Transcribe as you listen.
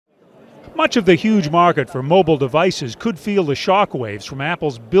Much of the huge market for mobile devices could feel the shockwaves from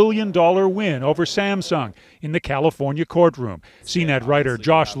Apple's billion-dollar win over Samsung in the California courtroom. CNET writer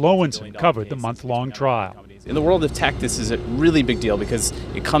Josh Lowenson covered the month-long trial. In the world of tech, this is a really big deal because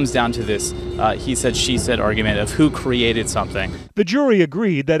it comes down to this he said, she said argument of who created something. The jury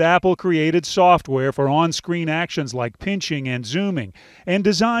agreed that Apple created software for on-screen actions like pinching and zooming, and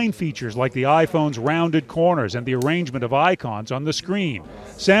design features like the iPhone's rounded corners and the arrangement of icons on the screen.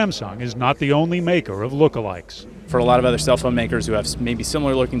 Samsung is not the only maker of lookalikes. For a lot of other cell phone makers who have maybe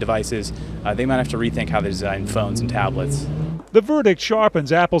similar-looking devices, they might have to rethink how they design phones and tablets. The verdict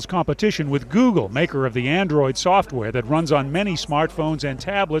sharpens Apple's competition with Google, maker of the Android software that runs on many smartphones and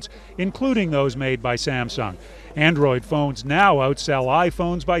tablets, including those made by Samsung. Android phones now outsell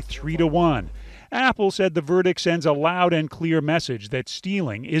iPhones by 3 to 1. Apple said the verdict sends a loud and clear message that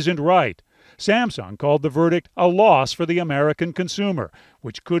stealing isn't right. Samsung called the verdict a loss for the American consumer,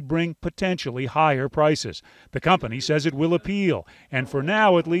 which could bring potentially higher prices. The company says it will appeal, and for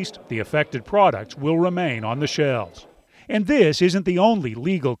now at least, the affected products will remain on the shelves. And this isn't the only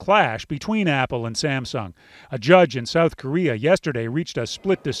legal clash between Apple and Samsung. A judge in South Korea yesterday reached a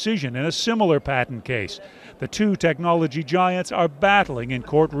split decision in a similar patent case. The two technology giants are battling in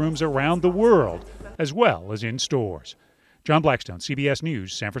courtrooms around the world, as well as in stores. John Blackstone, CBS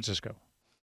News, San Francisco.